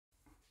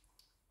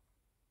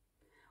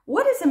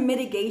What is a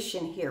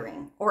mitigation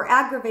hearing or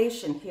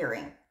aggravation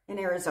hearing in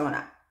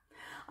Arizona?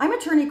 I'm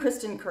attorney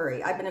Kristen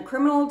Curry. I've been a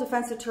criminal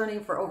defense attorney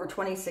for over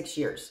 26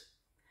 years.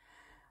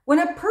 When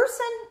a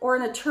person or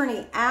an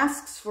attorney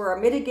asks for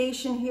a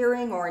mitigation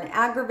hearing or an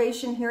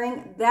aggravation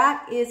hearing,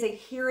 that is a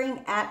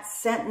hearing at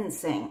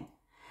sentencing.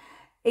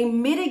 A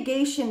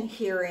mitigation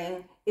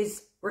hearing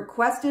is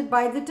requested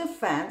by the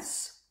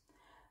defense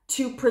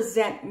to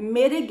present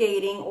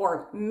mitigating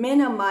or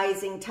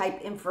minimizing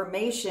type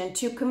information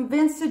to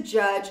convince a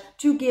judge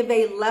to give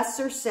a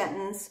lesser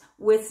sentence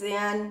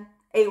within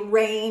a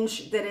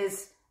range that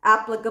is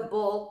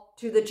applicable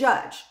to the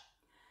judge.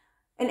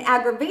 An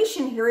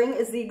aggravation hearing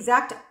is the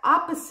exact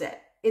opposite.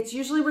 It's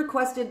usually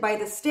requested by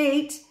the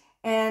state,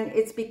 and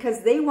it's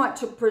because they want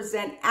to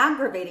present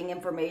aggravating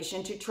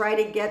information to try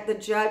to get the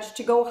judge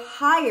to go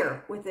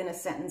higher within a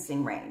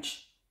sentencing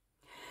range.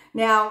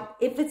 Now,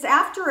 if it's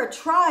after a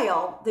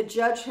trial, the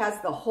judge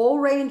has the whole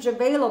range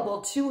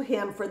available to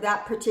him for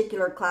that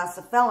particular class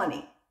of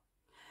felony.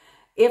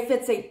 If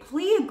it's a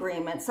plea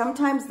agreement,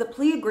 sometimes the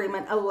plea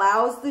agreement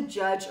allows the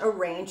judge a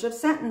range of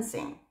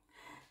sentencing.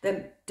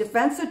 The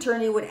defense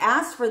attorney would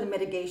ask for the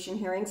mitigation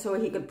hearing so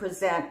he could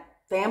present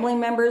family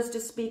members to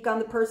speak on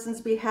the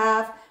person's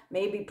behalf,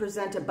 maybe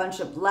present a bunch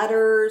of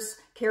letters,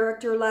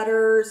 character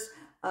letters,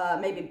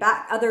 maybe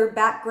other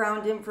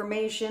background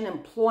information,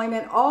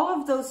 employment, all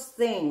of those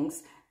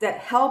things that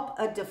help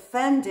a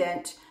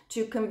defendant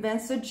to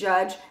convince a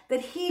judge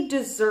that he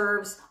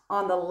deserves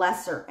on the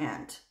lesser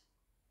end.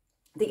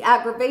 The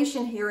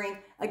aggravation hearing,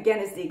 again,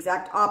 is the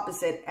exact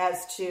opposite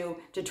as to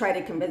try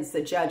to convince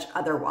the judge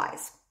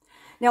otherwise.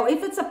 Now,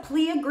 if it's a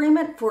plea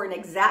agreement for an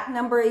exact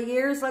number of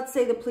years, let's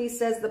say the plea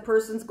says the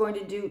person's going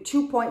to do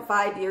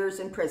 2.5 years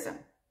in prison,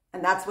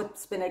 and that's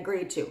what's been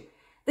agreed to,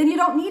 then you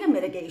don't need a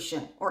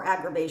mitigation or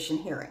aggravation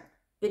hearing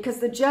because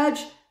the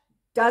judge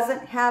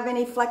doesn't have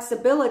any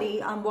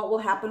flexibility on what will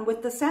happen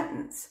with the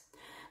sentence.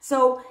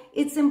 So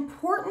it's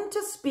important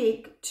to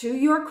speak to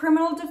your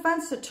criminal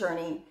defense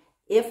attorney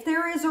if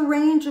there is a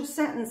range of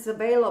sentence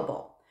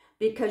available,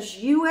 because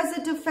you as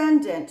a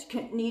defendant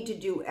need to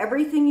do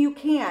everything you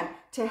can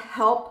to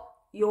help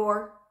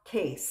your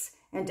case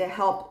and to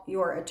help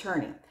your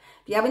attorney.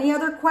 If you have any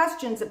other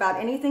questions about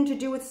anything to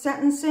do with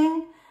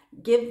sentencing,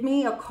 give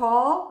me a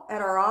call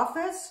at our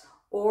office,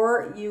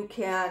 or you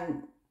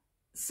can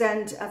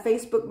send a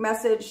Facebook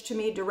message to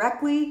me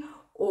directly,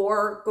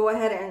 or go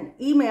ahead and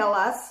email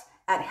us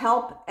at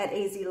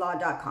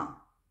help@azlaw.com.